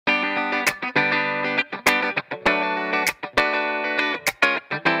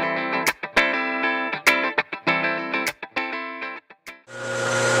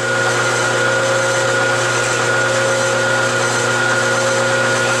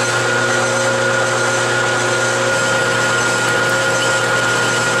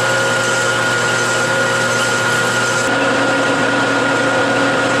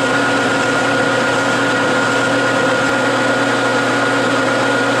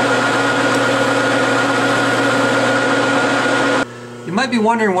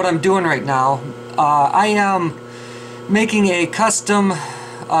wondering what I'm doing right now. I am making a custom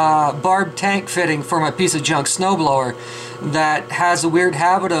barbed tank fitting for my piece of junk snowblower that has a weird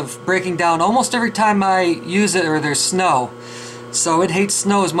habit of breaking down almost every time I use it or there's snow. So it hates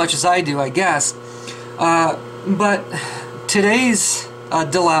snow as much as I do, I guess. But today's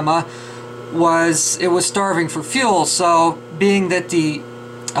dilemma was it was starving for fuel, so being that the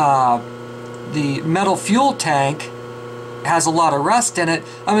metal fuel tank has a lot of rust in it,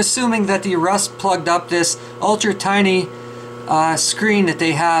 I'm assuming that the rust plugged up this ultra tiny screen that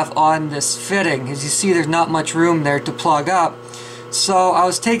they have on this fitting. As you see, there's not much room there to plug up. So I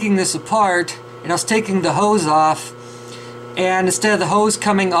was taking this apart and I was taking the hose off, and instead of the hose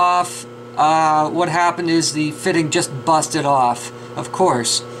coming off, what happened is the fitting just busted off, of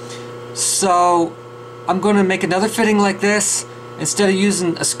course. So I'm going to make another fitting like this. Instead of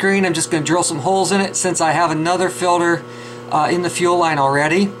using a screen, I'm just going to drill some holes in it since I have another filter in the fuel line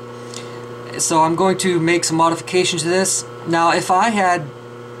already. So I'm going to make some modifications to this. Now, if I had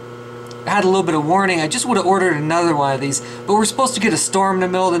a little bit of warning, I just would have ordered another one of these. But we're supposed to get a storm in the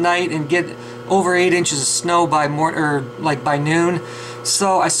middle of the night and get over 8 inches of snow by by noon.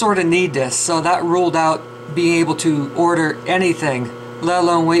 So I sort of need this. So that ruled out being able to order anything, let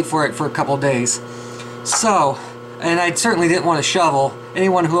alone wait for it for a couple days. So, and I certainly didn't want a shovel.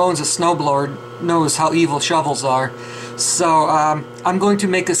 Anyone who owns a snowblower knows how evil shovels are. So I'm going to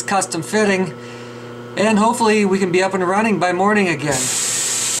make this custom fitting, and hopefully we can be up and running by morning again.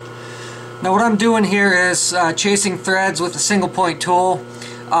 Now what I'm doing here is chasing threads with a single point tool.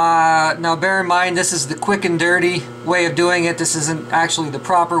 Now bear in mind, this is the quick and dirty way of doing it. This isn't actually the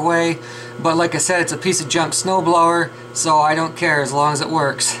proper way, but like I said, it's a piece of junk snowblower, so I don't care as long as it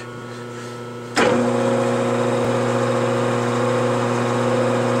works.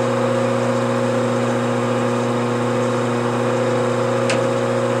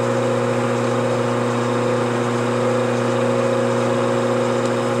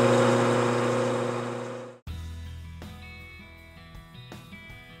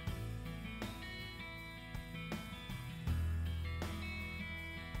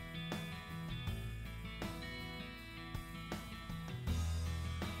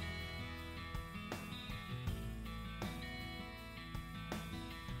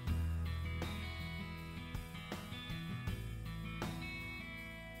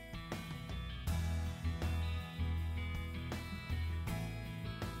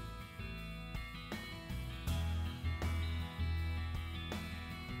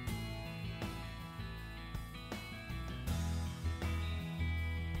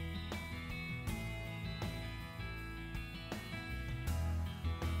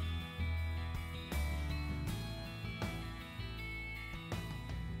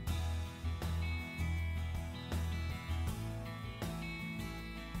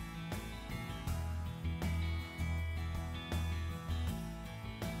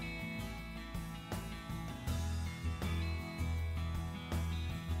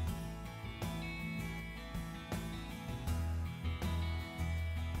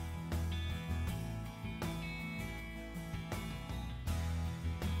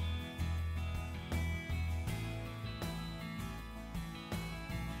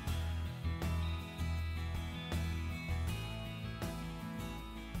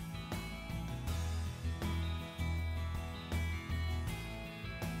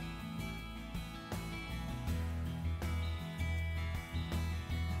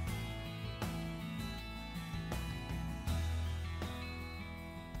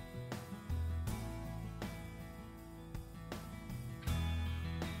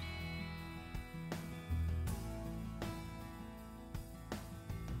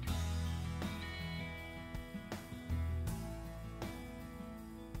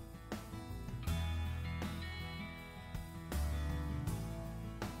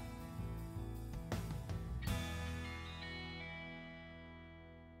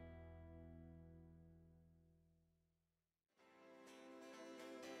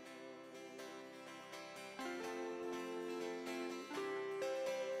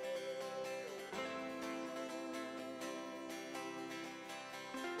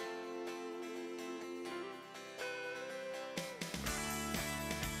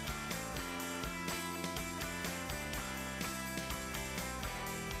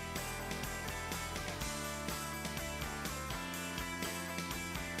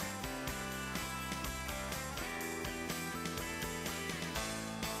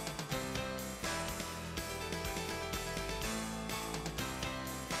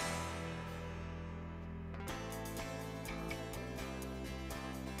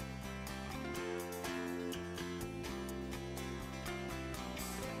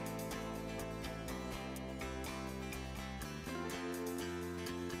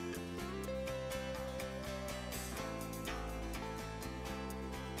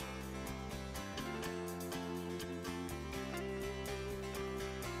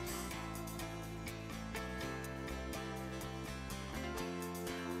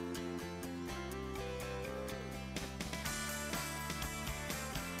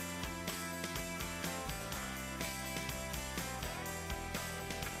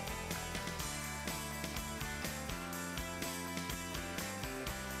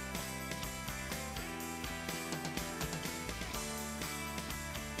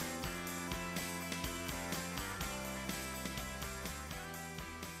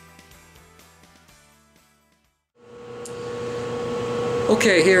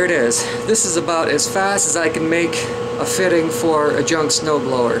 Okay, here it is. This is about as fast as I can make a fitting for a junk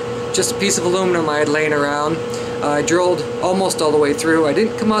snowblower. Just a piece of aluminum I had laying around. I drilled almost all the way through. I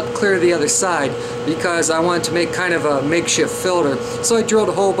didn't come out clear to the other side because I wanted to make kind of a makeshift filter. So I drilled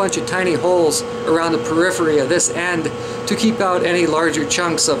a whole bunch of tiny holes around the periphery of this end to keep out any larger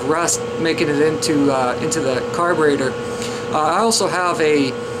chunks of rust making it into the carburetor. I also have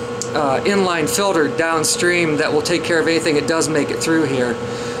a inline filter downstream that will take care of anything it does make it through here.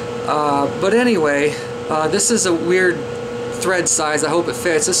 But anyway, this is a weird thread size. I hope it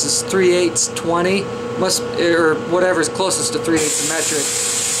fits. This is 3/8 20, or whatever's closest to 3/8 metric.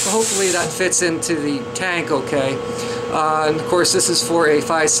 So hopefully that fits into the tank okay. And of course this is for a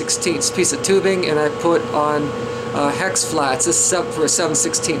 5/16 piece of tubing, and I put on hex flats. This is for a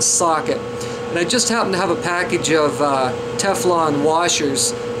 7/16 socket. And I just happen to have a package of Teflon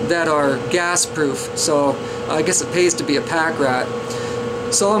washers that are gas proof, so I guess it pays to be a pack rat.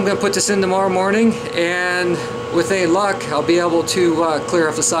 So I'm going to put this in tomorrow morning, and with any luck I'll be able to clear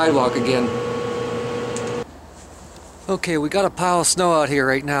off the sidewalk again. Okay, we got a pile of snow out here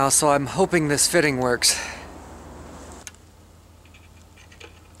right now, so I'm hoping this fitting works.